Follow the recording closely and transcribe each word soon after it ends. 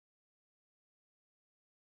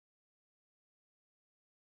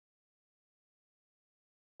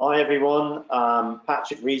Hi everyone,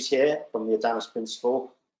 Patrick Reid here from the Adamis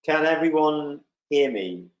Principle. Can everyone hear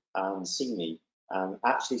me and see me and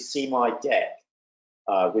actually see my deck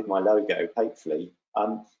with my logo, hopefully?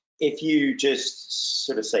 If you just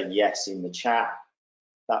sort of say yes in the chat,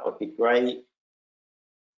 that would be great.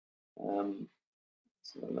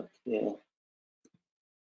 Let's have a look here.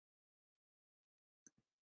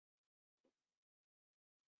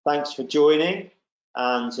 Thanks for joining,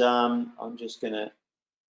 and I'm just gonna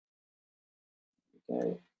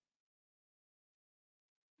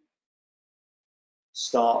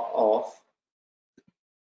start off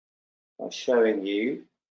by showing you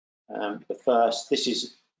this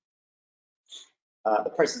is the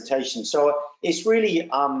presentation. So it's really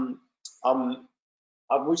I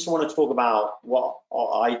just want to talk about what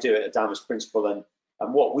I do at Adamis Principle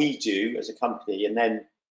and what we do as a company, and then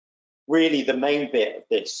really the main bit of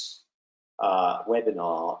this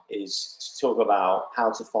webinar is to talk about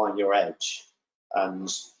how to find your edge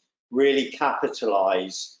and really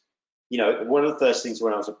capitalize. You know, one of the first things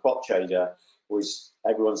when I was a prop trader was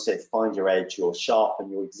everyone said find your edge or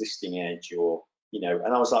sharpen your existing edge, or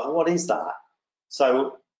and I was like, what is that?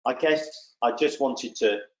 So I guess I just wanted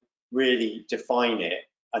to really define it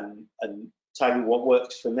and tell you what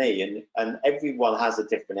works for me, and everyone has a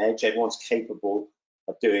different edge, everyone's capable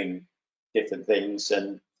of doing different things,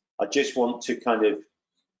 and I just want to kind of,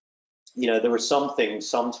 there are some things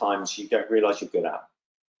sometimes you don't realize you're good at,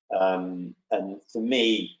 and for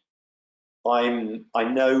me, I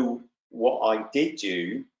know what I did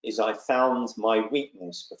do is I found my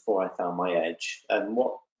weakness before I found my edge, and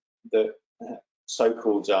what the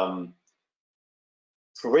so-called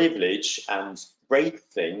privilege and great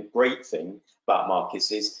thing about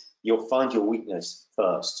markets is you'll find your weakness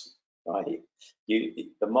first, right?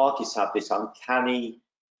 The markets have this uncanny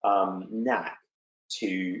knack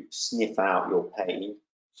to sniff out your pain,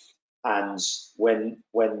 and when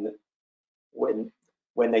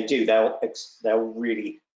they do, they'll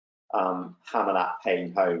really hammer that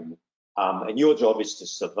pain home, and your job is to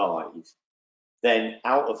survive. Then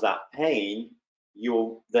out of that pain,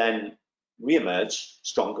 you'll then re-emerge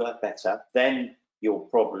stronger, better. Then you'll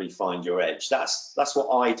probably find your edge. That's what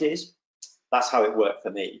I did. That's how it worked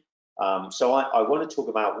for me. So I want to talk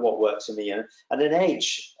about what works for me, and an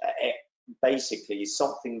edge basically is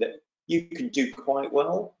something that you can do quite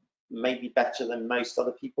well, maybe better than most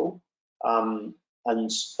other people, and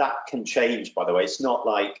that can change, by the way. It's not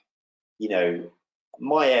like,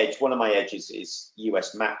 my edge, one of my edges is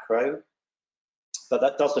US macro, but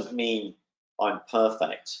that doesn't mean I'm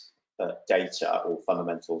perfect at data or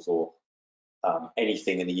fundamentals or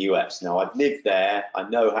anything in the US. Now, I've lived there, I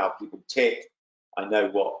know how people tick, I know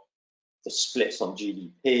what the splits on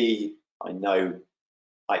GDP,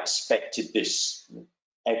 I expected this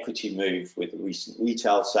equity move with the recent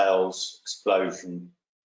retail sales explosion,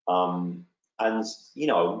 and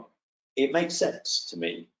it makes sense to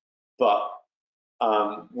me, but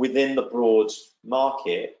within the broad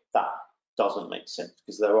market, that doesn't make sense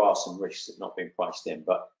because there are some risks that are not being priced in,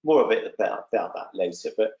 but more of it about that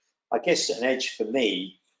later. But I guess an edge for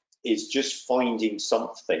me is just finding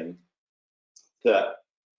something that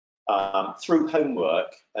through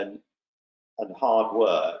homework and hard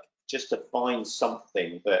work, just to find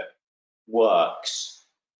something that works,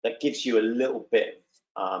 that gives you a little bit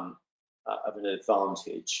of an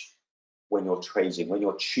advantage when you're trading, when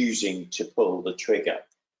you're choosing to pull the trigger.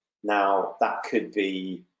 Now, that could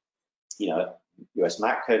be, US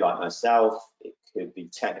macro like myself, it could be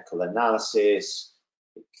technical analysis,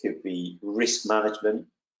 it could be risk management.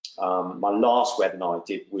 My last webinar I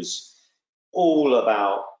did was all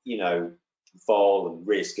about, vol and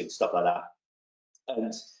risk and stuff like that.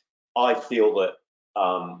 And I feel that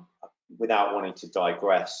without wanting to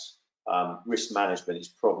digress, risk management is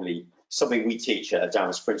probably something we teach at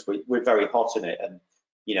Adamis Principle. We're very hot on it, and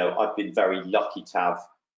I've been very lucky to have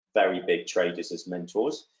very big traders as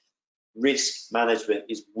mentors. Risk management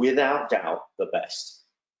is without doubt the best.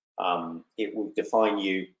 It will define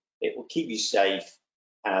you, it will keep you safe,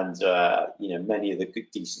 and many of the good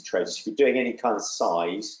decent traders, if you're doing any kind of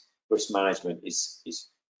size, risk management is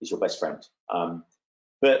your best friend.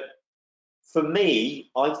 But for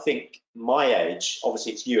me, I think my edge,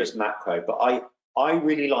 obviously it's US macro, but I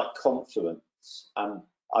really like confluence, and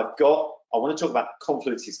I want to talk about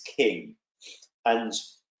confluence is king. And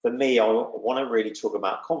for me, I want to really talk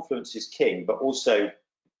about confluence is king, but also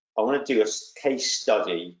I want to do a case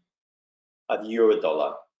study of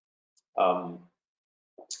Eurodollar.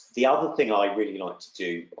 The other thing I really like to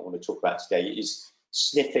do, I want to talk about today, is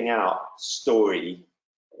sniffing out story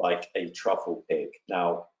like a truffle pig.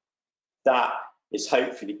 Now, that is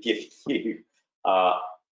hopefully giving you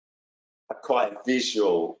quite a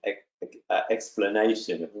visual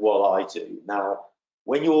explanation of what I do. Now,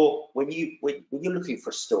 when you're looking for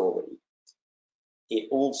a story, it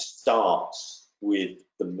all starts with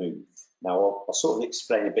the move. Now, I'll sort of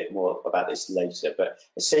explain a bit more about this later, but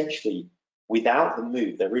essentially, without the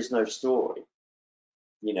move, there is no story,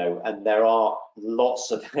 you know, and there are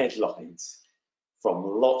lots of headlines from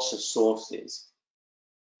lots of sources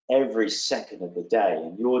every second of the day,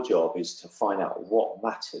 and your job is to find out what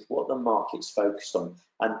matters, what the market's focused on.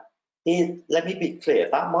 And here, let me be clear,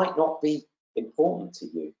 that might not be important to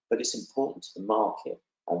you, but it's important to the market,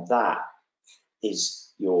 and that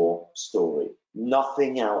is your story.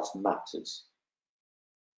 Nothing else matters.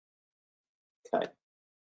 Okay.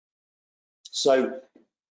 So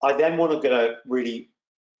I then want to go really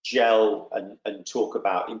gel and talk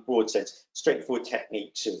about, in broad sense, straightforward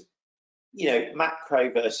techniques of, you know, macro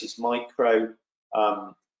versus micro,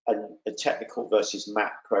 and technical versus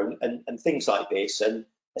macro, and things like this. And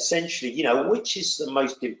essentially, you know, which is the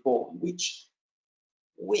most important? Which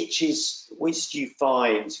do you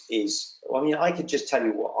find is? I mean, I can just tell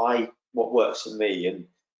you what works for me, and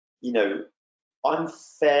you know, I'm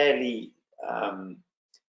fairly,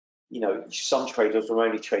 you know, some traders will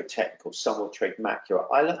only trade technical, some will trade macro.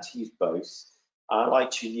 I like to use both. I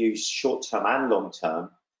like to use short-term and long-term.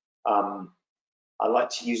 I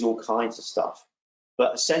like to use all kinds of stuff,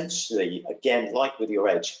 but essentially, again, like with your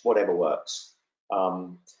edge, whatever works.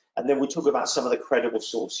 And then we'll talk about some of the credible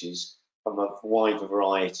sources from a wide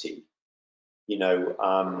variety, you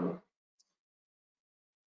know.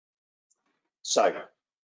 So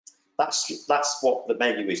that's what the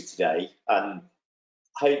menu is today, and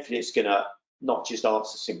hopefully it's going to not just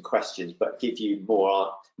answer some questions, but give you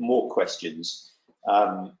more questions.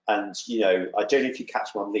 And you know, I don't know if you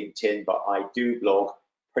catch me on LinkedIn, but I do blog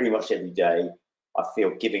pretty much every day. I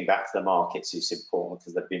feel giving back to the markets is important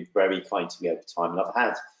because they've been very kind to me over time, and I've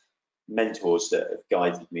had mentors that have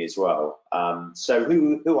guided me as well. So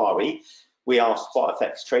who are we? We are spot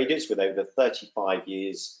FX traders with over 35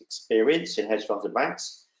 years experience in hedge funds and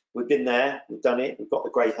banks. We've been there, we've done it, we've got the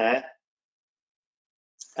grey hair,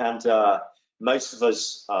 and most of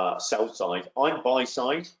us are sell side. I'm buy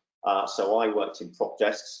side. So I worked in prop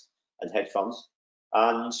desks and hedge funds,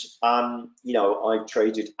 and you know, I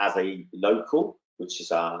traded as a local, which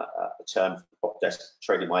is a term for prop desk,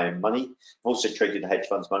 trading my own money. I've also traded the hedge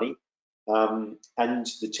funds money, and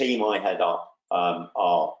the team I head up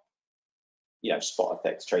are, you know, spot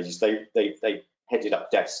FX traders. They headed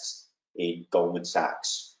up desks in Goldman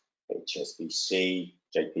Sachs, HSBC,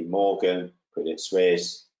 JP Morgan, Credit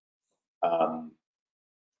Suisse,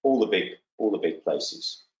 all the big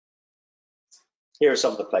places. Here are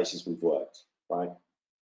some of the places we've worked, right?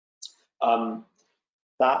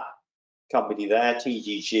 That company there,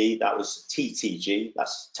 TGG, that was TTG,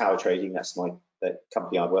 that's Tower Trading, that's the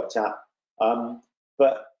company I worked at.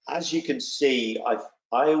 But as you can see, I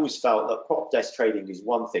always felt that prop desk trading is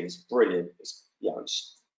one thing, it's brilliant, it's, you know,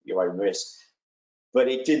 it's your own risk, but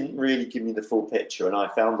it didn't really give me the full picture. And I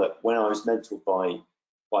found that when I was mentored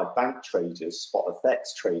by bank traders, spot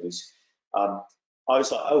FX traders, I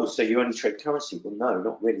was like, oh, so you only trade currency? Well, no,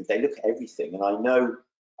 not really. They look at everything. And I know,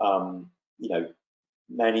 you know,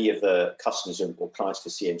 many of the customers or clients for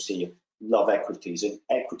CMC love equities, and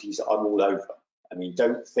equities I'm all over. I mean,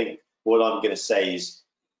 don't think what I'm going to say is,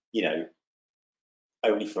 you know,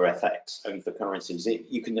 only for FX, only for currencies.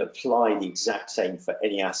 You can apply the exact same for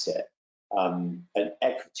any asset. And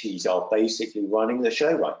equities are basically running the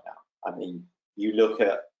show right now. I mean, you look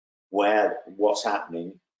at what's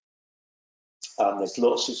happening. There's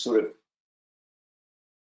lots of sort of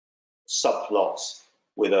subplots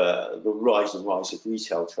with the rise of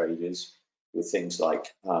retail traders, with things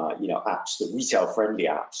like you know, apps, the retail-friendly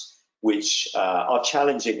apps, which are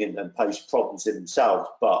challenging and pose problems in themselves,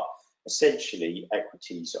 but essentially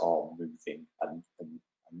equities are moving and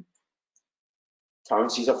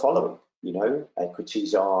currencies are following. You know,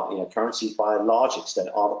 equities are, you know, currencies by a large extent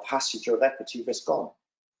are the passenger of equity risk on.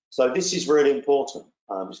 So this is really important.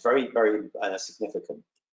 It's very, very significant.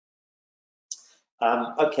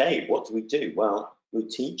 Okay, what do we do? Well, we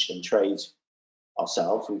teach and trade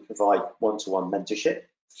ourselves. We provide one-to-one mentorship.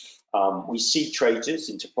 We seed traders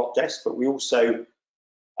into prop desk, but we also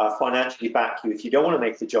financially back you. If you don't want to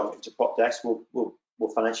make the jump into prop desk, we'll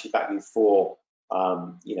financially back you for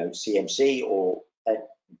you know, CMC or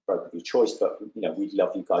broker of your choice. But you know, we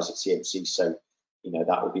love you guys at CMC, so you know,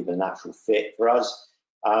 that would be the natural fit for us.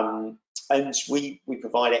 And we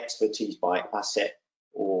provide expertise by asset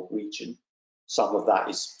or region. Some of that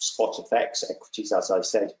is spot FX, equities, as I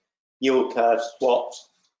said, yield curve, swaps,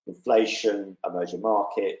 inflation, emerging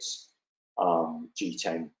markets,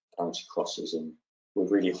 G10 currency crosses, and we're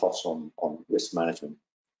really hot on risk management.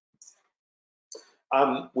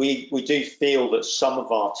 We do feel that some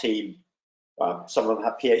of our team, some of them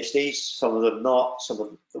have PhDs, some of them not,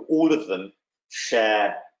 all of them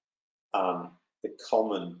share the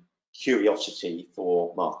common curiosity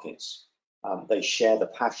for markets. They share the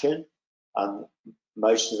passion, and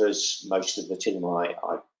most of the team I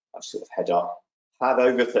sort of head up have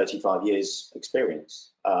over 35 years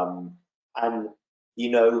experience. And you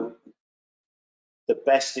know, the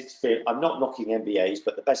best experience, I'm not knocking MBAs,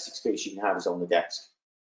 but the best experience you can have is on the desk.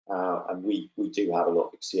 And we do have a lot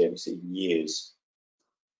of experience in years.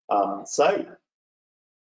 So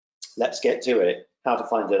let's get to it. How to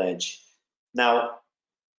find an edge. Now,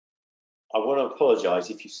 I want to apologize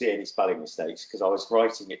if you see any spelling mistakes, because I was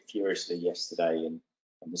writing it furiously yesterday and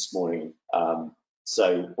this morning.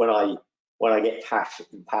 So when I get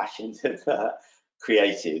passionate and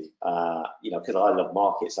creative, you know, because I love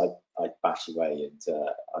markets, I bash away, and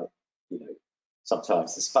you know,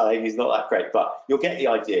 sometimes the spelling is not that great, but you'll get the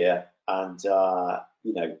idea. And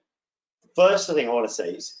you know, the first thing I want to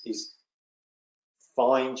say is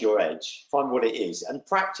find your edge, find what it is, and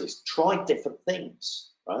practice. Try different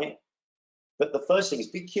things, right? But the first thing is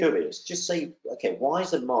be curious. Just say, okay, why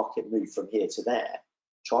is the market move from here to there?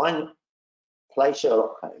 Try and play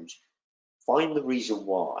Sherlock Holmes. Find the reason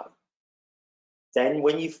why. Then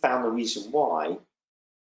when you've found the reason why,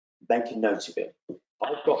 make a note of it.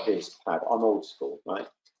 I've got this pad. I'm old school, right?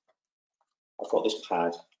 I've got this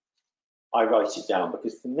pad. I write it down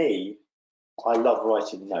because for me, I love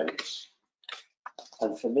writing notes.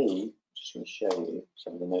 And for me, I'm just going to show you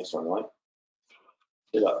some of the notes I write.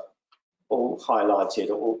 Look, all highlighted.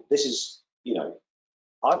 All this is, you know,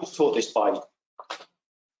 I was taught this by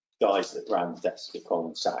guys that ran the desk at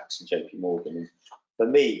Goldman Sachs and JP Morgan. And for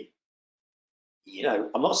me, you know,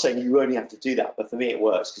 I'm not saying you only have to do that, but for me it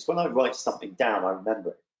works, because when I write something down, I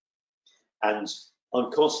remember it. And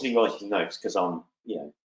I'm constantly writing notes because I'm, you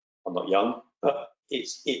know, I'm not young, but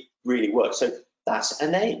it really works. So that's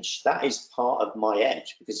an edge. That is part of my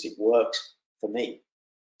edge because it works for me.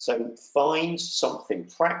 So find something,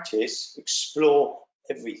 practice, explore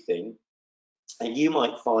everything, and you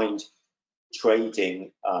might find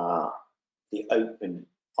trading the open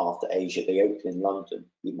after Asia, the open in London,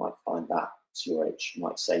 you might find that's your edge. You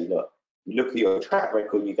might say, look, you look at your track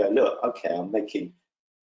record and you go, look, okay, I'm making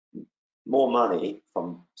more money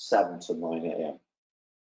from 7 to 9 a.m.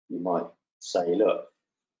 You might say, look,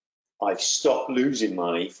 I've stopped losing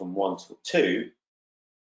money from 1 to 2,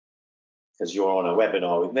 because you're on a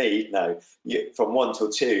webinar with me. No, from 1 till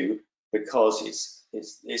 2, because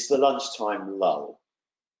it's the lunchtime lull.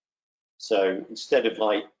 So instead of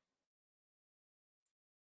like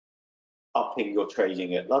upping your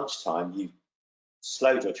trading at lunchtime, you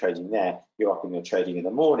slowed your trading there. You're upping your trading in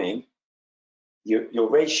the morning. Your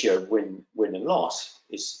ratio win and loss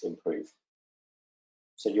is improved.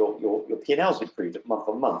 So your P&L is improved month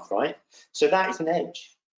on month, right? So that is an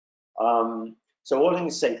edge. So all I'm going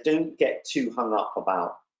to say, don't get too hung up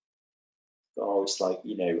about, oh, it's like,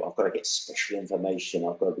 you know, I've got to get special information.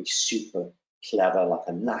 I've got to be super clever, like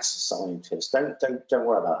a NASA scientist. Don't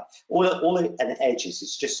worry about that. All an edge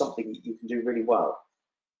is just something that you can do really well,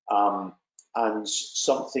 and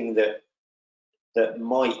something that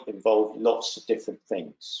might involve lots of different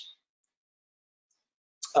things.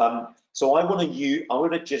 So I want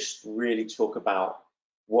to just really talk about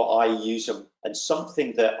what I use, and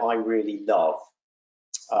something that I really love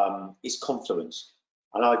is Confluence.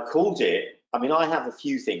 And I called it, I mean, I have a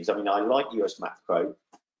few things. I mean, I like US Macro.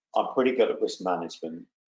 I'm pretty good at risk management,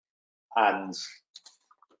 and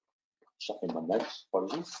shuffling my notes,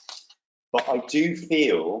 apologies. But I do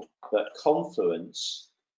feel that Confluence,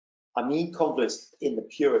 I mean Confluence in the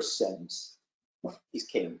purest sense, is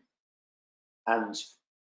king. And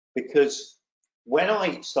because when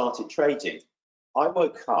I started trading, I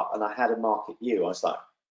woke up and I had a market view. I was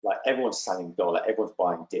like everyone's selling dollar, everyone's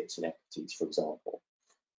buying dips and equities, for example.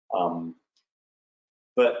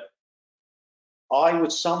 But I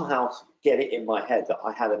would somehow get it in my head that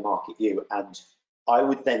I had a market view, and I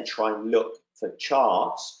would then try and look for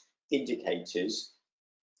charts, indicators,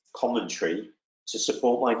 commentary to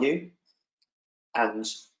support my view, and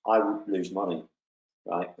I would lose money,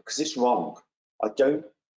 right? Because it's wrong. I don't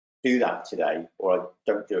do that today, or I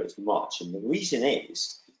don't do it as much, and the reason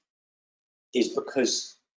is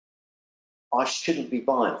because I shouldn't be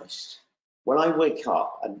biased. When I wake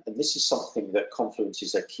up, and this is something that Confluence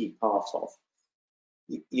is a key part of,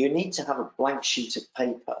 you need to have a blank sheet of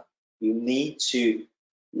paper. You need to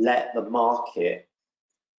let the market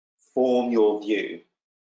form your view.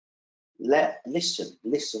 Listen,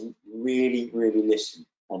 really, really listen,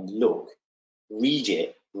 and look, read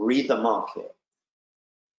it, read the market.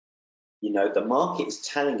 You know, the market is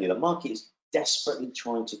telling you, the market is desperately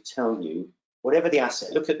trying to tell you, whatever the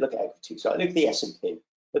asset, look at equities, right? Look at the S&P,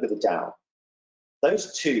 look at the Dow.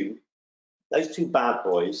 Those two bad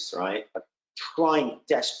boys, right, are trying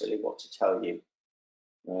desperately what to tell you,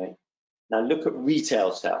 right? Now look at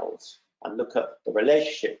retail sales and look at the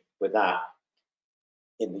relationship with that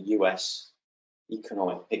in the US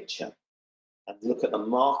economic picture, and look at the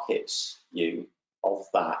market's view of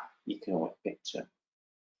that economic picture.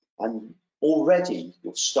 And already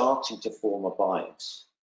you're starting to form a bias.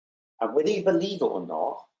 And whether you believe it or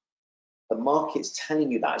not, the market's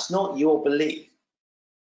telling you that. It's not your belief,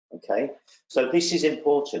 okay? So this is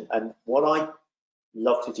important. And what I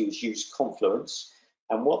love to do is use Confluence.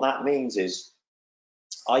 And what that means is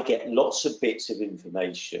I get lots of bits of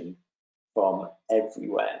information from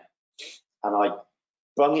everywhere. And I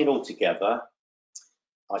bung it all together,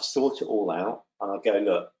 I sort it all out, and I go,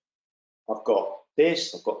 look, I've got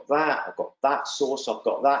this, I've got that source, I've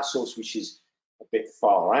got that source which is a bit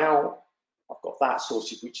far out, I've got that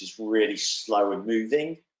source which is really slow and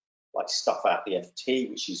moving, like stuff out the FT,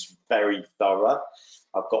 which is very thorough.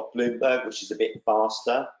 I've got Bloomberg, which is a bit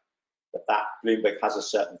faster, but that Bloomberg has a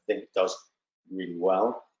certain thing it does really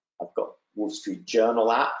well. I've got Wall Street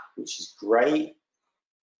Journal app, which is great.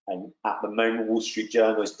 And at the moment, Wall Street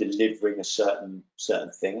Journal is delivering a certain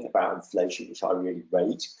thing about inflation, which I really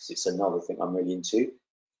rate because it's another thing I'm really into.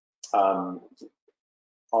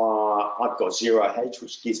 I've got Zero Hedge,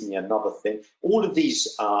 which gives me another thing. All of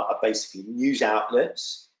these are basically news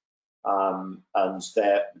outlets, and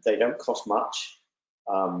they don't cost much.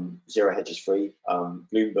 Zero Hedge is free.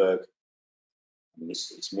 Bloomberg, I mean,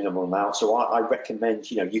 it's minimal amount. So I recommend,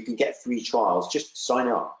 you know, you can get free trials. Just sign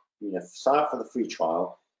up. You know, sign up for the free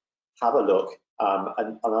trial. Have a look,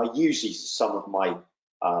 and I use these as some of my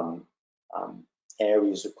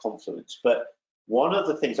areas of confluence. But one of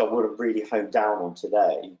the things I want to really hone down on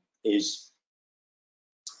today is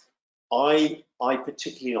I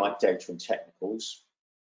particularly like data and technicals,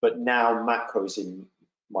 but now macro is in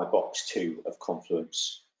my box too of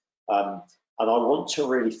confluence. And I want to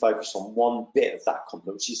really focus on one bit of that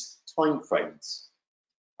confluence, which is timeframes.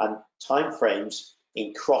 And timeframes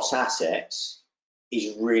in cross assets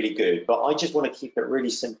is really good, but I just want to keep it really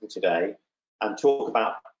simple today and talk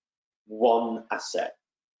about one asset.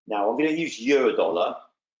 Now I'm going to use Eurodollar,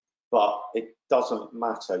 but it doesn't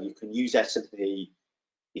matter. You can use S&P,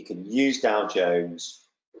 you can use Dow Jones.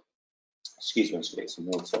 Excuse me, I'm just going to get some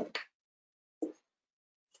water.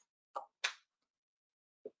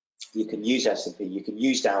 You can use S&P, you can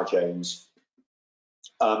use Dow Jones,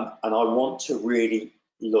 and I want to really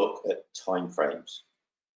look at timeframes.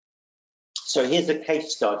 So here's a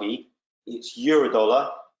case study. It's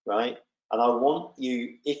Eurodollar, right? And I want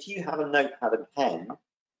you, if you have a notepad and pen,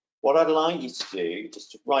 what I'd like you to do is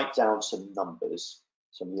to write down some numbers,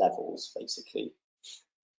 some levels, basically.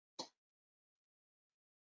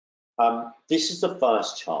 This is the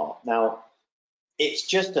first chart. Now, it's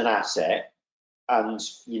just an asset, and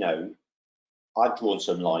you know, I've drawn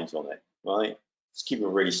some lines on it, right? Let's keep it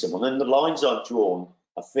really simple. And the lines I've drawn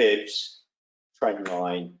are fibs, trend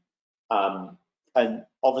line. And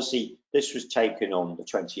obviously this was taken on the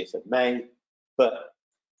 20th of May, but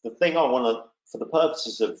the thing I want to, for the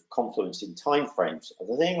purposes of confluence in timeframes,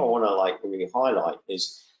 the thing I want to like really highlight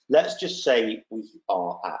is, let's just say we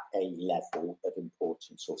are at a level of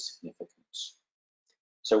importance or significance.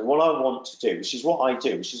 So what I want to do, which is what I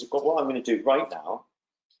do, which is what I'm going to do right now,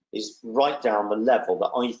 is write down the level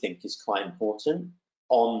that I think is quite important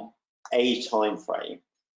on a time frame.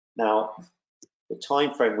 Now, the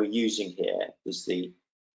time frame we're using here is the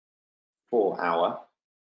 4 hour,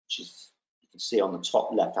 which is, you can see on the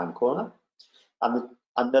top left hand corner, and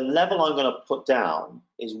the level I'm going to put down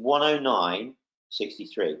is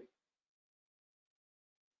 109.63.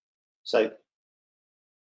 So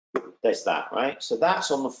there's that, right? So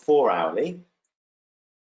that's on the 4 hourly.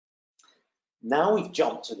 Now we've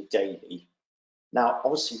jumped to the daily. Now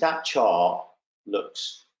obviously that chart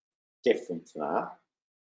looks different to that.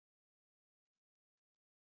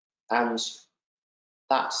 And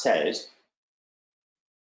that says,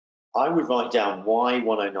 I would write down why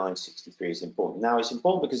 109.63 is important. Now it's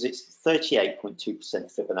important because it's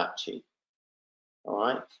 38.2% Fibonacci. All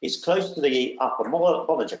right, it's close to the upper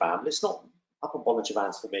Bollinger Band, but it's not upper Bollinger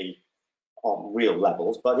Bands for me on real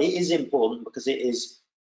levels, but it is important because it is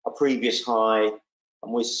a previous high,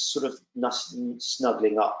 and we're sort of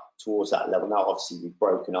snuggling up towards that level. Now, obviously, we've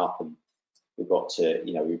broken up and we've got to,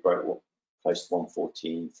 you know, we broke close to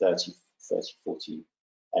 114, 30, 40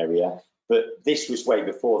 area, but this was way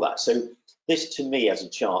before that. So this to me as a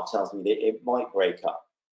chart tells me that it might break up,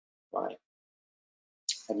 right?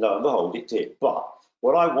 And lo and behold, it did. But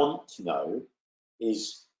what I want to know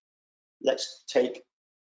is, let's take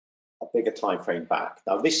a bigger time frame back.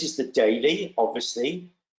 Now this is the daily, obviously.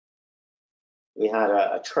 We had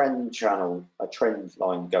a trend channel, a trend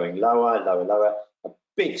line going lower, lower, lower, a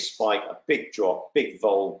big spike, a big drop, big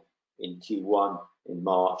vol in Q1 in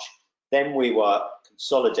March. Then we were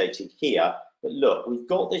consolidated here. But look, we've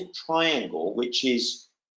got this triangle, which is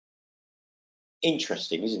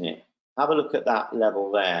interesting, isn't it? Have a look at that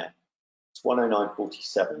level there. It's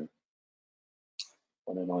 109.47.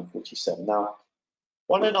 109.47. Now,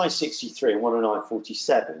 109.63 and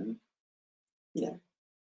 109.47, you know,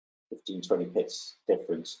 15, 20 pips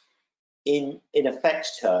difference. In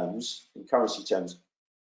FX terms, in currency terms,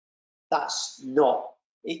 that's not,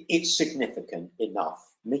 it's significant enough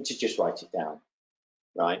for me to just write it down,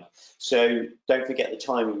 right? So don't forget the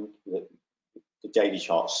timing, the daily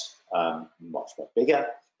charts much more bigger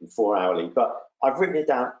than 4 hourly, but I've written it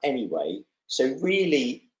down anyway. So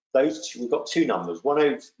really, those two, we've got two numbers,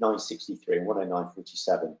 109.63 and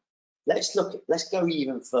 109.47. Let's go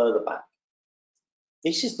even further back.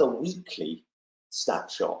 This is the weekly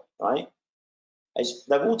snapshot, right?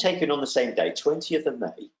 They're all taken on the same day, 20th of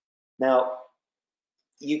May. Now,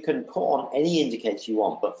 you can put on any indicator you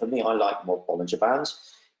want, but for me, I like more Bollinger Bands.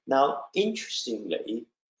 Now, interestingly,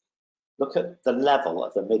 look at the level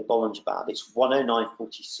of the mid Bollinger Band. It's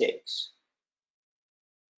 109.46.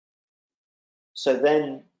 So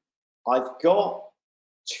then I've got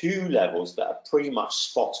two levels that are pretty much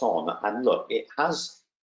spot on. And look, it has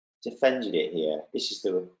defended it here. This is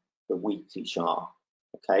the weekly chart,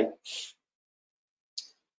 okay?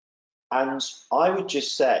 And I would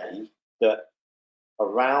just say that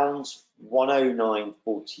around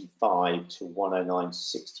 109.45 to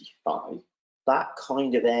 109.65, that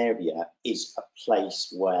kind of area is a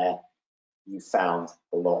place where you found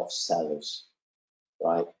a lot of sellers,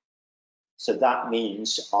 right? So that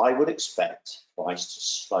means I would expect price to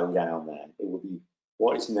slow down there. It would be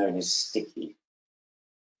what is known as sticky.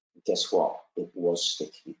 Guess what? It was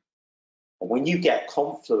sticky. And when you get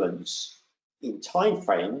confluence in time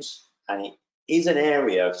frames, and it is an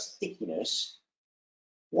area of stickiness,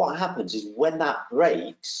 what happens is when that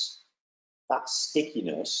breaks, that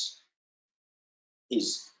stickiness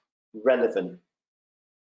is relevant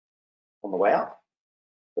on the way up,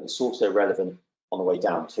 but it's also relevant on the way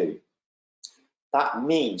down too. That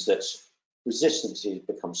means that resistance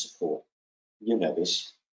becomes support. You know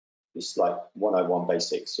this. It's like 101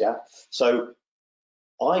 basics, yeah? So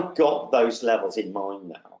I've got those levels in mind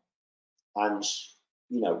now. And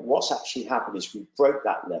you know, what's actually happened is we broke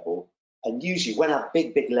that level. And usually when a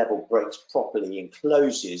big level breaks properly and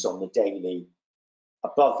closes on the daily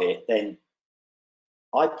above it, then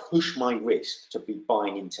I push my risk to be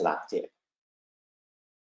buying into that dip.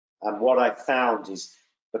 And what I found is,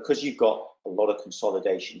 because you've got a lot of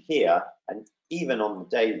consolidation here, and even on the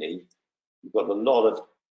daily, you've got a lot of,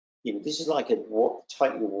 you know, this is like a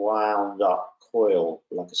tightly wound up coil,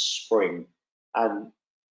 like a spring. And,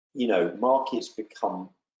 you know, markets become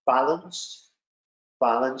balanced,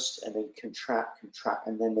 and then contract,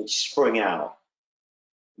 and then they spring out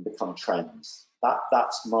and become trends.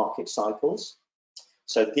 That's market cycles.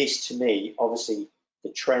 So this, to me, obviously, the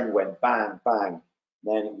trend went bang, bang,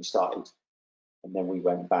 then we started, and then we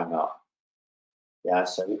went bang up. Yeah,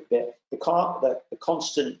 so the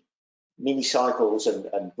constant mini cycles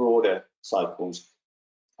and broader cycles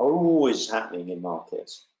are always happening in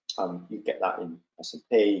markets. You get that in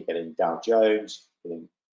S&P, you get it in Dow Jones, you get in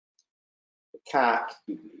the CAC,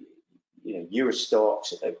 you know, Euro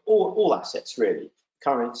stocks, all assets really,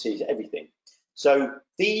 currencies, everything. So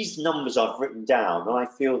these numbers I've written down, and I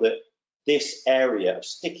feel that this area of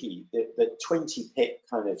sticky, the 20 pip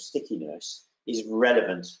kind of stickiness is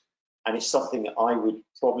relevant, and it's something that I would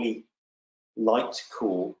probably like to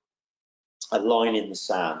call a line in the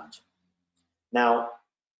sand. Now,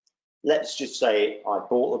 let's just say I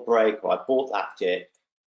bought the break or I bought that dip.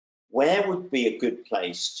 Where would be a good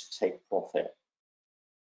place to take profit?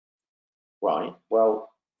 Right, well,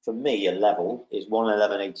 for me, a level is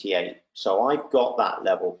 111.88. So I've got that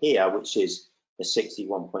level here, which is the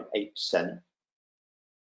 61.8%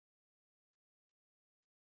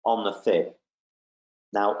 on the fib.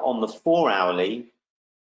 Now, on the 4 hourly,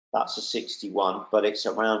 that's a 61, but it's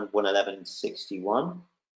around 111.61,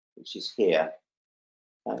 which is here.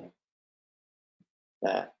 Okay.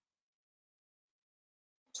 There.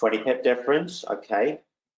 20 pip difference, okay.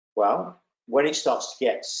 Well, when it starts to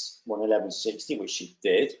get 111.60, which it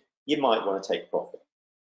did, you might want to take profit.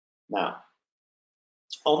 Now,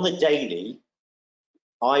 On the daily,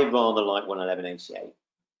 I rather like 111.88.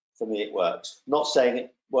 For me, it works. Not saying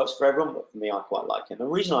it works for everyone, but for me, I quite like it. And the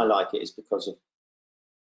reason I like it is because of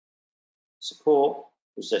support,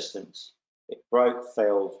 resistance. It broke,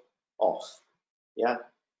 failed, off. Yeah.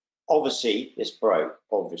 Obviously, this broke.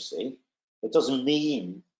 Obviously, it doesn't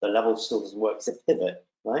mean the level still doesn't work. It's a pivot,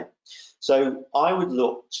 right? So I would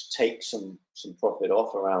look to take some profit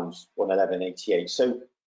off around 111.88. So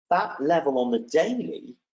that level on the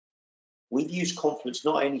daily, we've used confluence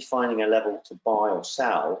not only finding a level to buy or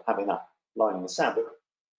sell, having that line in the sand, but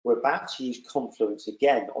we're about to use confluence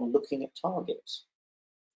again on looking at targets.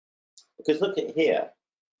 Because look at here,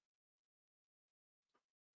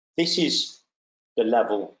 this is the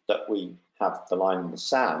level that we have the line in the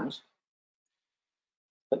sand,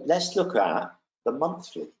 but let's look at the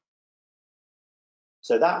monthly.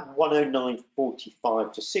 So that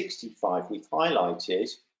 109.45 to 65 we've highlighted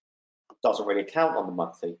doesn't really count on the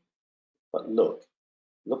monthly, but look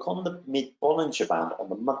on the mid-Bollinger Band on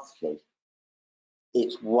the monthly.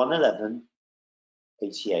 It's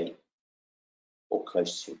 111.88 or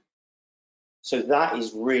close to. So that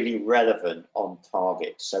is really relevant on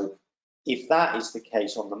target. So if that is the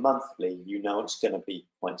case on the monthly, you know it's going to be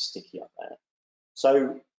quite sticky up there.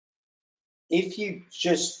 So if you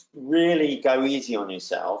just really go easy on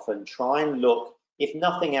yourself and try and look, if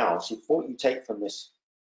nothing else, if what you take from this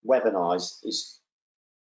webinar is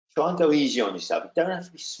try and go easy on yourself. You don't have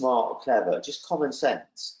to be smart or clever, just common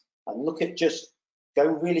sense. And look at go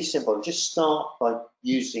really simple and just start by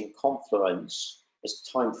using confluence as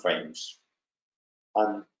time frames.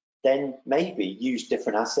 And then maybe use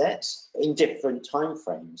different assets in different time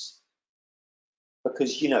frames.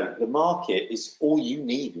 Because, you know, the market is all you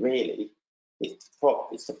need, really.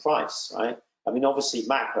 It's the price, right? I mean, obviously,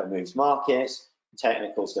 macro moves markets,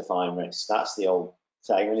 technicals define risk. That's the old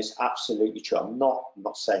saying, and it's absolutely true. I'm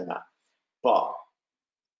not saying that. But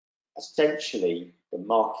essentially, the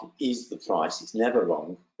market is the price. It's never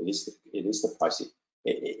wrong. It is the price.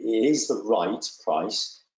 It is the right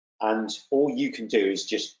price. And all you can do is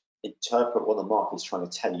just interpret what the market's trying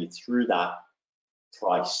to tell you through that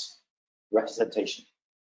price representation.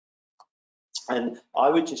 And I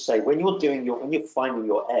would just say when you're finding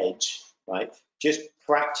your edge, right, just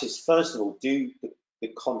practice. First of all, do the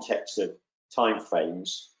context of time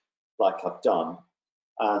frames like I've done,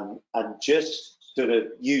 and just sort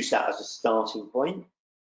of use that as a starting point,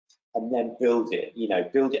 and then build it. You know,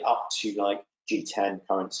 build it up to like G10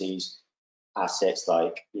 currencies, assets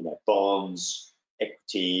like, you know, bonds,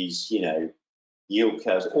 equities, you know, yield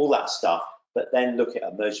curves, all that stuff. But then look at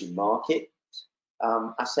emerging market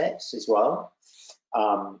assets as well,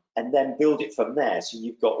 and then build it from there. So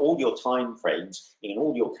you've got all your time frames in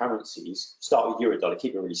all your currencies. Start with euro dollar,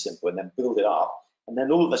 keep it really simple, and then build it up. And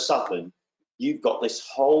then all of a sudden, you've got this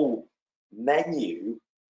whole menu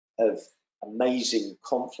of amazing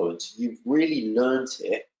confluence. You've really learned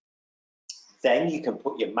it. Then you can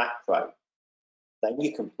put your macro. Then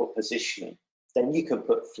you can put positioning. Then you can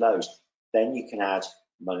put flows. Then you can add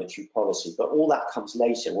monetary policy. But all that comes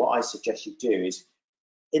later. What I suggest you do is,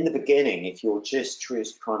 in the beginning, if you're just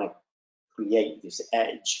trying to create this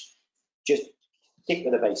edge, just stick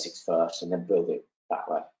with the basics first and then build it that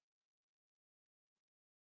way.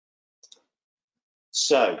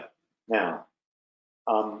 So now,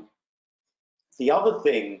 the other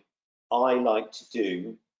thing I like to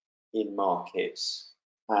do in markets,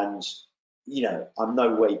 and you know, I'm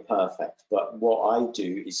no way perfect, but what I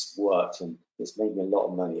do is worked, and it's made me a lot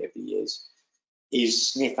of money over the years,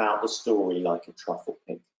 is sniff out the story like a truffle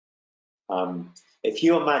pig. If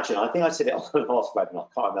you imagine, I think I said it on the last webinar,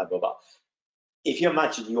 I can't remember, but if you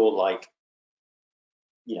imagine you're like,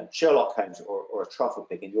 you know, Sherlock Holmes or a truffle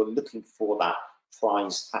pig, and you're looking for that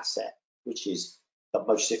prized asset, which is the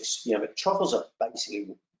most, you know, truffles are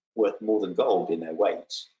basically worth more than gold in their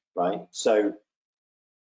weight, right? So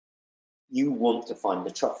you want to find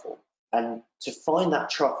the truffle, and to find that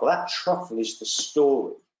truffle is the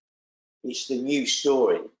story. It's the new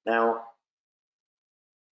story. Now,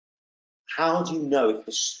 how do you know if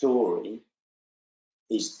the story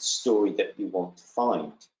is the story that you want to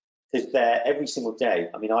find? Because there, every single day,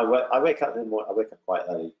 I mean, I wake up in the morning, I wake up quite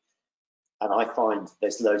early, and I find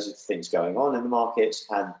there's loads of things going on in the markets,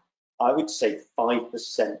 and I would say 5%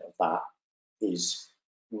 of that is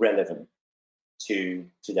relevant to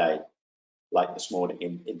today, like this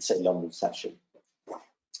morning in say London session,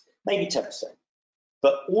 maybe 10%.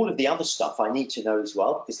 But all of the other stuff I need to know as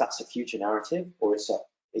well, because that's a future narrative, or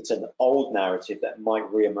it's an old narrative that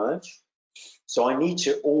might re-emerge. So I need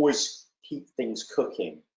to always keep things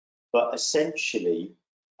cooking. But essentially,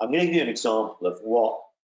 I'm going to give you an example of what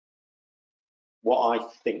what I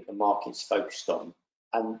think the market's focused on.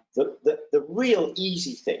 And the real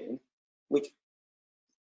easy thing, which,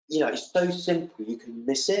 you know, is so simple you can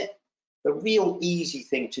miss it. The real easy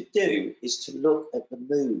thing to do is to look at the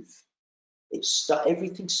move.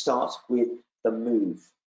 Everything starts with the move,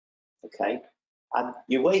 okay? And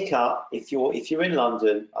you wake up, if you're in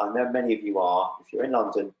London, I know many of you are, if you're in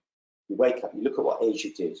London, you wake up, you look at what Asia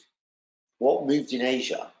did. What moved in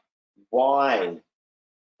Asia? Why?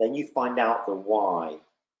 Then you find out the why.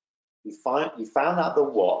 You found out the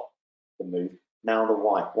what, the move, now the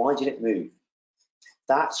why. Why did it move?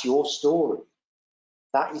 That's your story.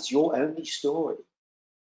 That is your only story.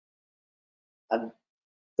 And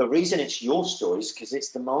the reason it's your story is because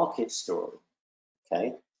it's the market story,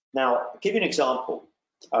 okay? Now, I'll give you an example.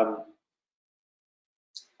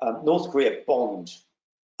 North Korea bombed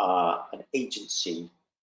an agency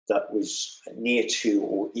that was near to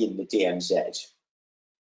or in the DMZ.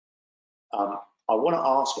 I want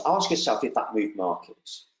to ask yourself if that moved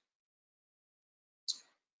markets.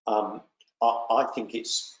 I think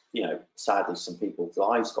it's, you know, sadly some people's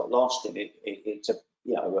lives got lost in it. It's a,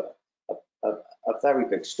 you know, a very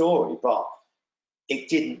big story, but it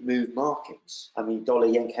didn't move markets. I mean, dollar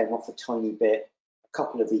yen came off a tiny bit, a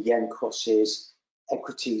couple of the yen crosses,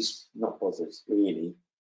 equities not bothered really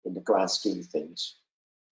in the grand scheme of things.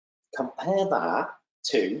 Compare that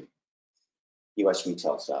to US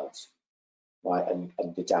retail sales, right,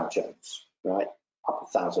 and the Dow Jones, right, up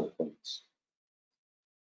 1,000 points.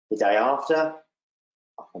 The day after,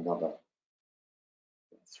 up another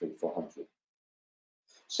 300-400.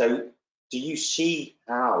 So do you see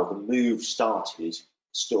how the move started?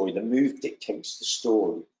 Story. The move dictates the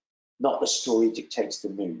story, not the story dictates the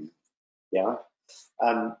move. Yeah.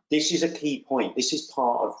 This is a key point. This is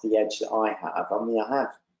part of the edge that I have. I mean, I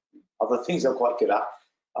have other things I'm quite good at,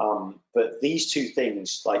 but these two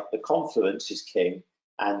things, like the confluence is king,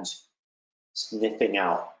 and sniffing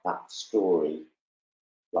out that story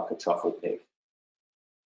like a truffle pig.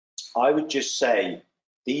 I would just say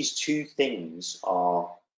these two things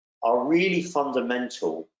are really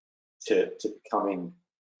fundamental to becoming,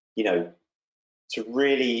 you know, to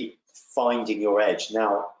really finding your edge.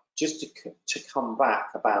 Now, just to come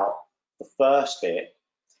back about the first bit,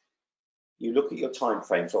 you look at your time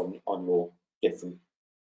frames on your different,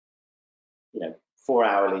 you know, 4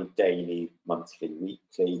 hourly, daily, monthly,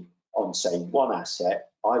 weekly, on say one asset.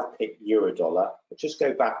 I've picked euro dollar, but just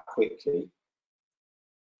go back quickly.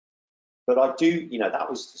 But I do, you know, that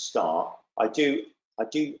was the start. I do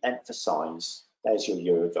emphasize, there's your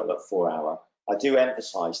euro dollar 4 hour. I do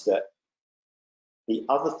emphasize that the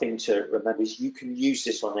other thing to remember is you can use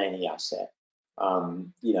this on any asset.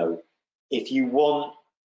 You know, if you want,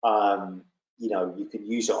 you know, you can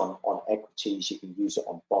use it on equities, you can use it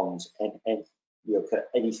on bonds, and you know,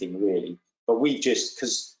 anything really. But we just,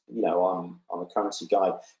 because, you know, I'm a currency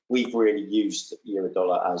guy, we've really used euro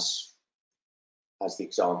dollar as the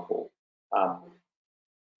example.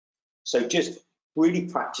 So just really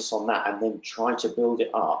practice on that and then try to build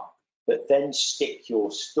it up, but then stick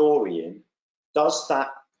your story in. Does that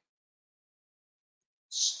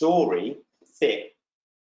story fit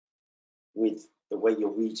with the way you're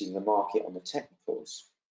reading the market on the technicals?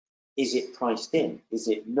 Is it priced in? Is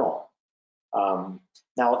it not?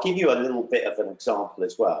 Now, I'll give you a little bit of an example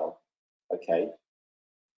as well, okay?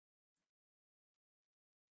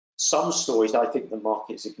 Some stories I think the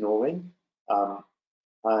market's ignoring, and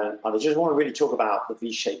I just want to really talk about the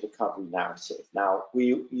V-shaped recovery narrative. Now,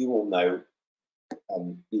 you all know,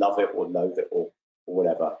 love it or loathe it or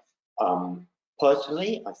whatever.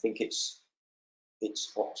 Personally, I think it's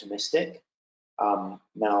optimistic.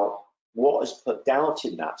 Now, what has put doubt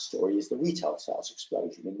in that story is the retail sales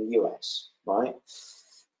explosion in the US, right?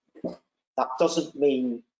 That doesn't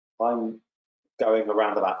mean I'm going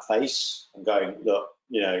around about face and going, look,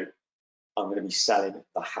 you know, I'm going to be selling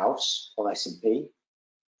the house on S&P.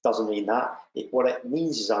 Doesn't mean that. What it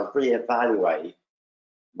means is I reevaluate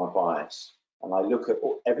my bias and I look at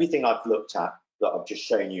everything I've looked at that I've just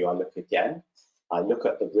shown you. I look again. I look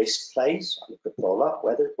at the risk plays. I look at dollar.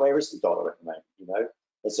 Where is the dollar at the moment? You know,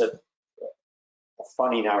 there's a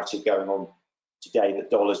funny narrative going on today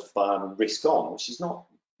that dollar's firm and risk on, which is not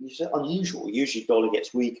unusual. Usually dollar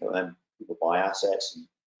gets weaker and people buy assets and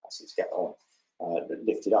assets get on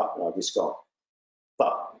lifted up and risk on.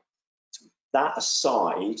 But that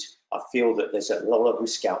aside, I feel that there's a lot of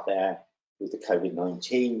risk out there with the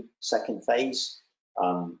COVID-19 second phase.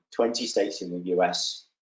 20 states in the US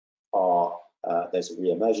are, there's a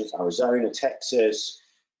re-emergence, Arizona, Texas,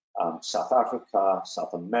 South Africa,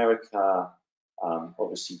 South America,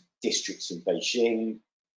 obviously districts in Beijing,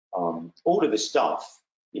 all of this stuff,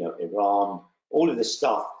 you know, Iran, all of this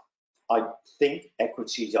stuff, I think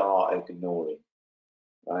equities are ignoring,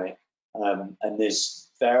 right? And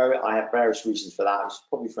I have various reasons for that. It's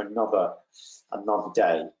probably for another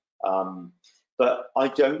day. But I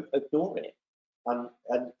don't ignore it, and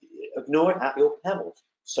ignore it at your peril.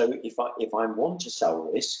 So if I want to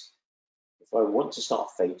sell risk, if I want to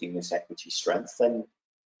start fading this equity strength, then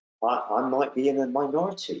I might be in a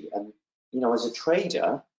minority. And as a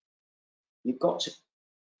trader, you've got to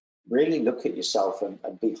really look at yourself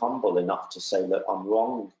and be humble enough to say, look, I'm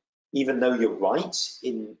wrong, even though you're right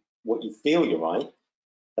in what you feel you're right.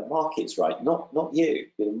 The market's right, not you.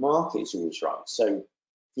 The market's always right. So,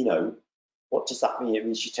 what does that mean? It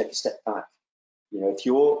means you take a step back. If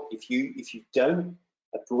you don't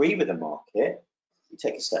agree with the market, you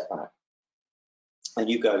take a step back and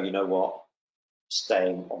you go, you know what,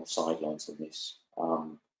 staying on the sidelines on this.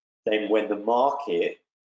 Then when the market,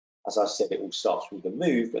 as I said, it all starts with the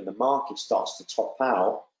move, when the market starts to top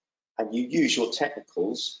out and you use your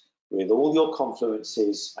technicals with all your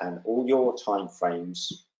confluences and all your time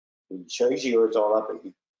frames, it shows you Euro-dollar, but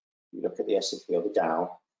you look at the S&P or the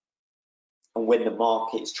Dow, and when the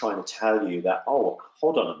market is trying to tell you that, oh,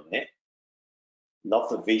 hold on a minute, love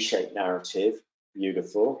the V-shaped narrative,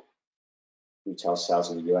 beautiful, retail sales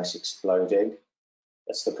in the US exploding,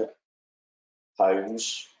 let's look at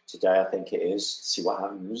homes today, I think it is, see what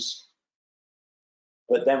happens.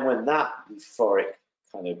 But then when that euphoric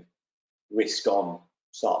kind of risk on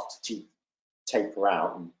starts to taper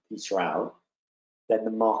out and peter out, then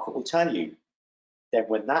the market will tell you. Then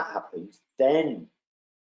when that happens, then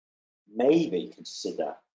maybe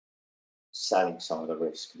consider selling some of the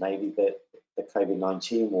risk. Maybe the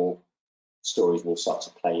COVID-19 stories will start to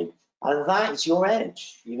play in. And that is your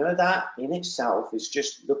edge. That in itself is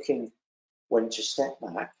just looking when to step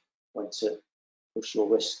back, when to push your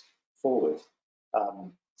risk forward.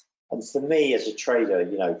 And for me as a trader,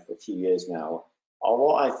 for a few years now,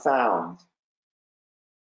 what I found,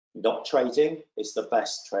 not trading is the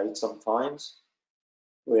best trade sometimes,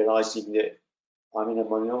 realizing that I'm in a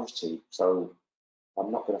minority, so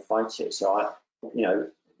I'm not going to fight it. So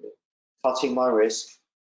cutting my risk,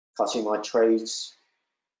 cutting my trades,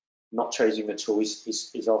 not trading at all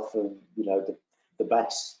is often, the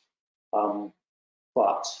best.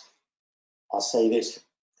 But I'll say this,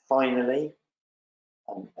 finally,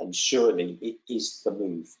 and surely, it is the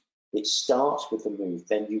move. It starts with the move,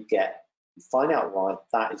 then you find out why.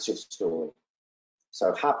 That is your story.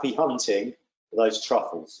 So happy hunting for those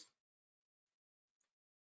truffles.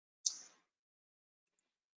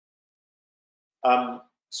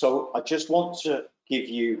 So I just want to give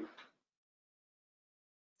you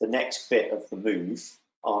the next bit of the move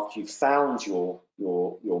after you've found your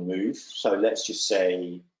move. So let's just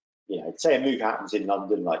say, say a move happens in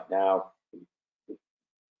London like now,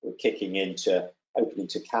 we're kicking into opening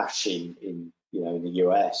to cash in the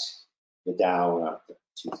US, the Dow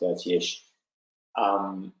 230-ish.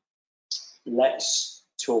 Let's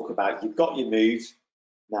talk about, you've got your move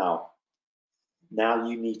now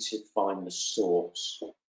you need to find the source.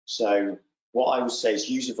 So what I would say is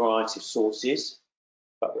use a variety of sources,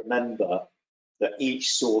 but remember that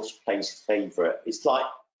each source plays favorite. It's like,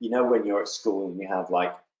 when you're at school and you have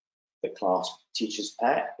like the class teacher's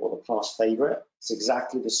pet or the class favorite. It's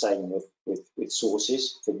exactly the same with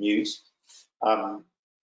sources for news.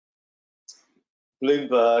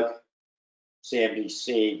 Bloomberg,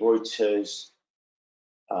 CNBC, Reuters,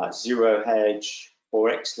 Zero Hedge,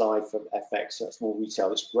 Forex Live from FX, so that's more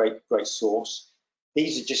retail. It's a great source.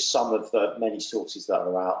 These are just some of the many sources that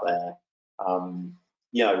are out there.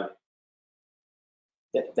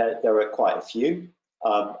 There are quite a few.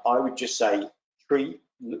 I would just say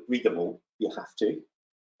read them all. You have to.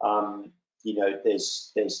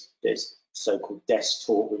 There's so-called desk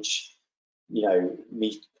talk, which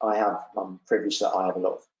I'm privileged that I have a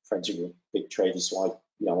lot of friends who are big traders, so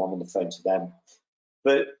I'm on the phone to them.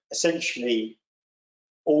 But essentially,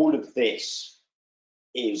 all of this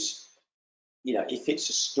is, if it's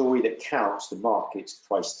a story that counts, the market's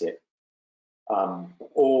priced it,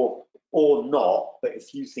 or not. But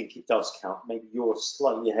if you think it does count, maybe you're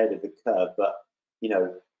slightly ahead of the curve. But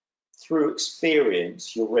through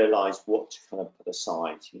experience, you'll realize what to kind of put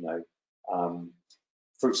aside.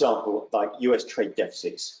 For example, like US trade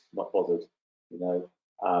deficits, not bothered.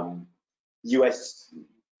 US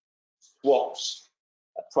swaps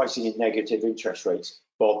pricing in negative interest rates,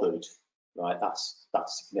 bothered, right? That's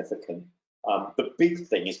significant. The big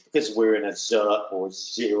thing is because we're in a ZERP or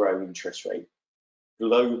zero interest rate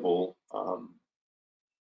global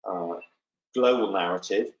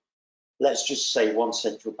narrative. Let's just say one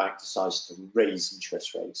central bank decides to raise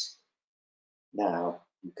interest rates. Now,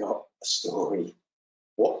 you've got a story.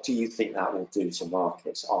 What do you think that will do to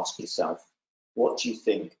markets? Ask yourself. What do you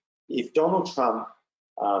think? If Donald Trump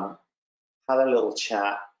had a little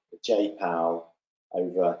chat with Jay Powell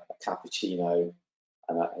over a cappuccino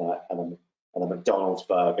and a McDonald's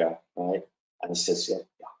burger, right? And he says, yeah,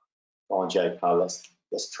 go on, Jay Powell,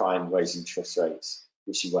 let's try and raise interest rates,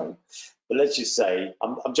 which he won't. But let's just say,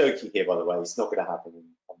 I'm joking here, by the way, it's not going to happen.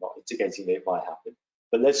 I'm not indicating that it might happen.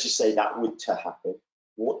 But let's just say that would to happen.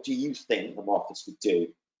 What do you think the markets would do?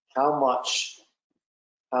 How much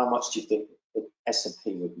do you think the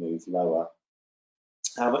S&P would move lower?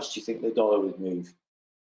 How much do you think the dollar would move?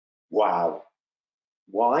 Wow.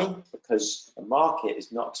 Why? Because the market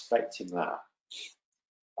is not expecting that.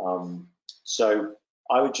 So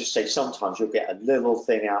I would just say sometimes you'll get a little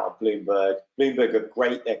thing out of Bloomberg. Bloomberg are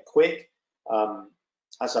great, they're quick.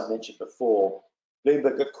 As I mentioned before,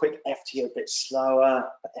 Bloomberg are quick, FT a bit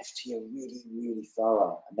slower, but FT are really, really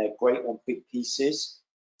thorough, and they're great on big pieces.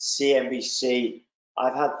 CNBC,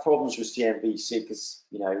 I've had problems with CNBC because,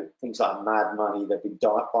 you know, things like Mad Money, they've been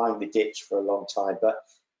buying the ditch for a long time, but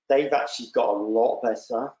they've actually got a lot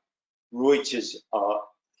better. Reuters are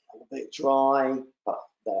a bit dry, but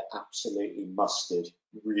they're absolutely mustard.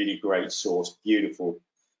 Really great source, beautiful.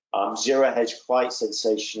 Zero Hedge, quite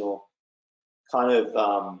sensational, kind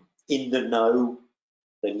of in the know.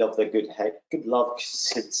 They love their good love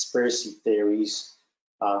conspiracy theories.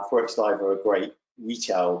 Forex Live are a great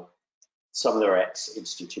retail. Some of their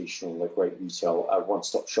ex-institutional, they're great retail,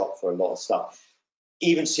 one-stop shop for a lot of stuff.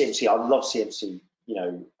 Even CMC, I love CMC. You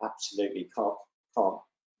know, absolutely can't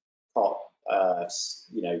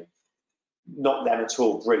you know, not them at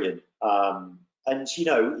all. Brilliant. And you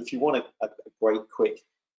know, if you want a great quick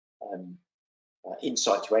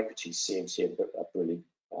insight to equities, CMC are brilliant.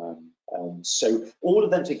 So all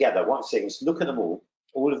of them together, what I'm saying is look at them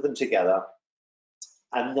all of them together,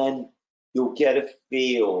 and then you'll get a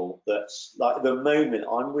feel that's like at the moment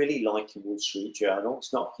I'm really liking Wall Street Journal.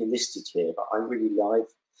 It's not listed here, but I really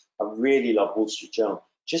love Wall Street Journal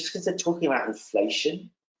just because they're talking about inflation.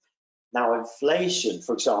 Now, inflation,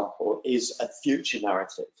 for example, is a future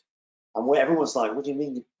narrative, and where everyone's like, "What do you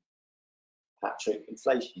mean, Patrick?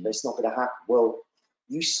 Inflation? That's not going to happen." Well,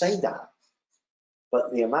 you say that,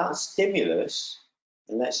 but the amount of stimulus,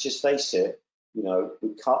 and let's just face it, you know,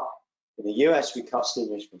 we cut in the US, we cut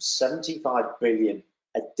stimulus from 75 billion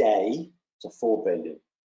a day to 4 billion,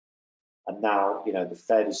 and now, you know, the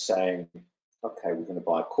Fed is saying, okay, we're going to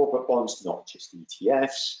buy corporate bonds, not just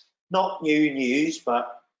ETFs. Not new news,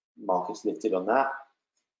 but markets lifted on that.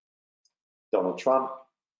 Donald Trump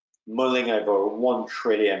mulling over a 1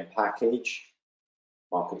 trillion package,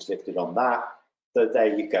 markets lifted on that. So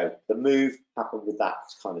there you go. The move happened with that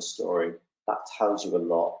kind of story. That tells you a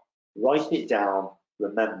lot. Write it down,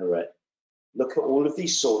 remember it. Look at all of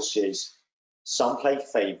these sources. Some play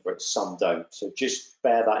favorites, some don't. So just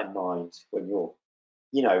bear that in mind when you're,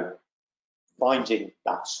 you know, finding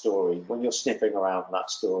that story, when you're sniffing around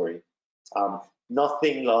that story.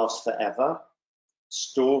 Nothing lasts forever.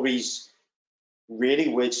 Stories, really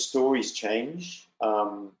weird stories change.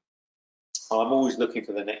 I'm always looking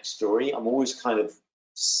for the next story. I'm always kind of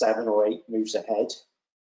 7 or 8 moves ahead.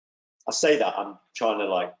 I say that I'm trying to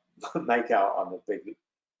like make out I'm a big,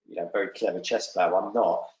 you know, very clever chess player. I'm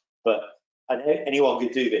not, but anyone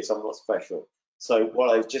can do this. I'm not special. So what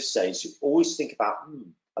I would just say is you always think about,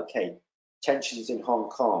 okay, tensions in Hong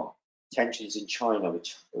Kong, tensions in China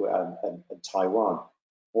and Taiwan.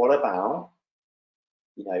 What about,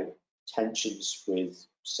 you know, tensions with,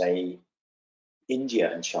 say,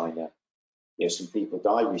 India and China? You know, some people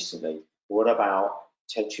died recently. What about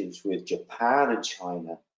tensions with Japan and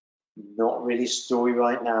China? Not really a story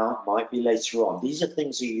right now, might be later on. These are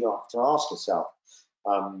things that you have to ask yourself.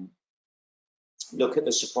 Look at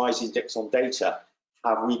the surprise index on data.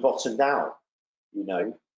 Have we bottomed out? You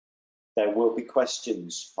know, there will be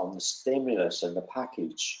questions on the stimulus and the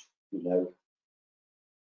package. You know,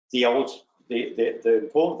 the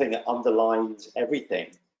important thing that underlines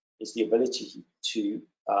everything is the ability to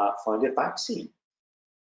find a vaccine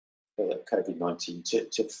for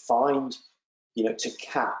COVID-19, to find, you know, to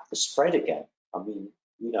cap the spread again. I mean,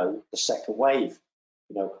 you know, the second wave,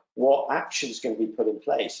 you know, what action is going to be put in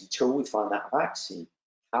place until we find that vaccine?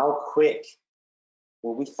 How quick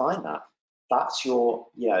will we find that? That's your,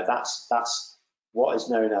 you know, that's what is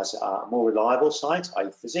known as more reliable science,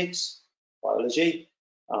 i.e. physics, biology.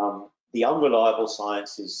 The unreliable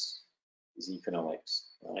science is economics,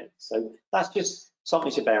 right? So that's just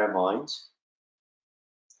something to bear in mind.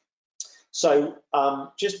 So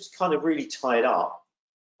just to kind of really tie it up,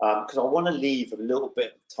 because I want to leave a little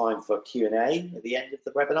bit of time for Q&A at the end of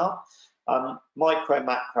the webinar. Micro,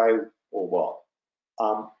 macro, or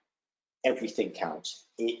what? Everything counts.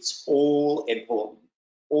 It's all important.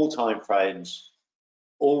 All time frames,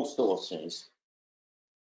 all sources.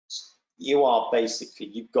 You are basically,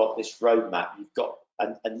 you've got this roadmap. You've got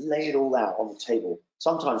and lay it all out on the table.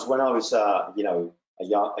 Sometimes when I was, you know,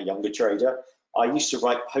 a younger trader, I used to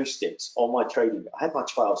write post-its on my trading. I had my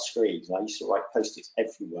 12 screens, and I used to write post-its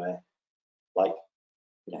everywhere, like,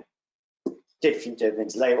 you know, different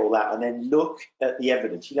things, lay it all out, and then look at the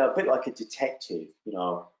evidence. You know, a bit like a detective. You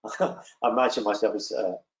know, I imagine myself as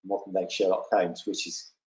a modern day Sherlock Holmes, which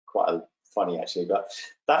is quite funny actually, but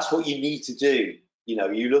that's what you need to do. You know,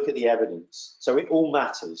 you look at the evidence, so it all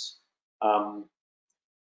matters.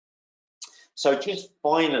 So just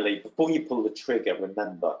finally, before you pull the trigger,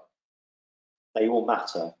 remember, they all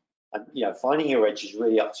matter. And, you know, finding your edge is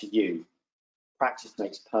really up to you. Practice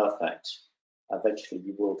makes perfect. Eventually,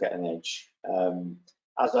 you will get an edge.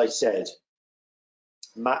 As I said,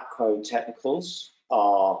 macro technicals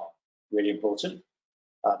are really important.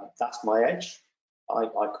 That's my edge. I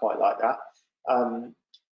quite like that.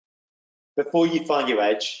 Before you find your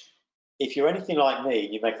edge, if you're anything like me,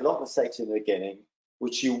 you make a lot of mistakes in the beginning,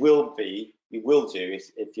 which you will do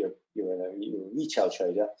if you're a retail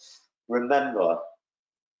trader. Remember,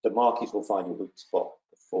 the market will find your weak spot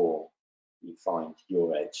before you find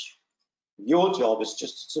your edge. Your job is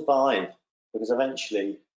just to survive, because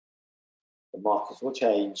eventually the markets will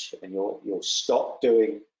change and you'll stop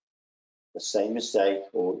doing the same mistake,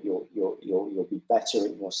 or you'll be better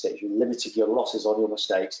at your mistakes. You'll limit your losses on your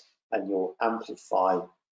mistakes, and you'll amplify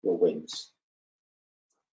your wins.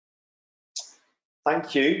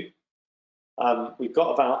 Thank you. We've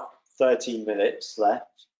got about 13 minutes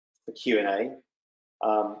left for Q&A.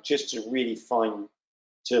 Just to really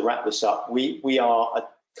to wrap this up, we are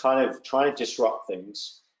kind of trying to disrupt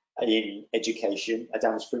things in education.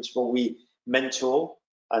 Adamis Principle, we mentor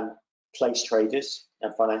and place traders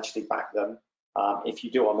and financially back them if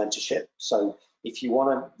you do our mentorship. So if you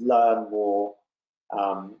want to learn more,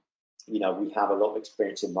 you know, we have a lot of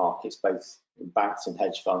experience in markets, both in banks and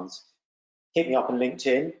hedge funds. Hit me up on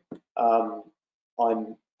LinkedIn.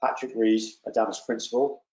 I'm Patrick Reid, Adamis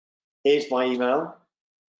Principle. Here's my email.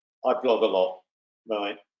 I blog a lot,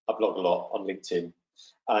 right? I blog a lot on LinkedIn,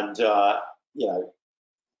 and you know,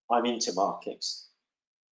 I'm into markets.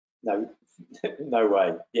 No, no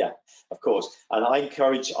way. Yeah, of course. And I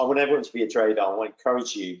want everyone to be a trader. I want to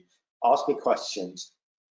encourage you. Ask me questions.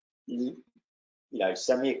 You know,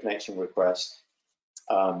 send me a connection request.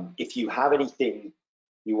 If you have anything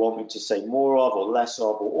you want me to say more of or less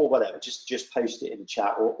of or whatever, just post it in the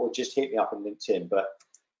chat or just hit me up on LinkedIn. But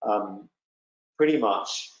pretty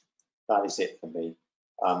much that is it for me.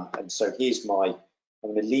 And so here's I'm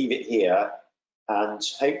going to leave it here, and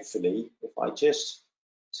hopefully if I just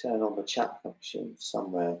turn on the chat function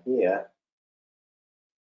somewhere here,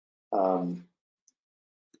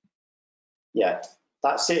 yeah,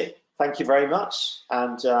 that's it. Thank you very much,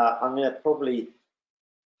 and I'm going to probably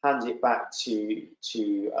hand it back to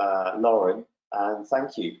Lauren, and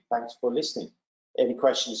thank you. Thanks for listening. Any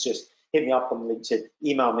questions, just hit me up on LinkedIn,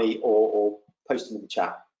 email me, or post them in the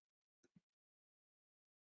chat.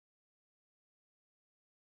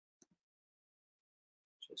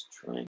 Just trying.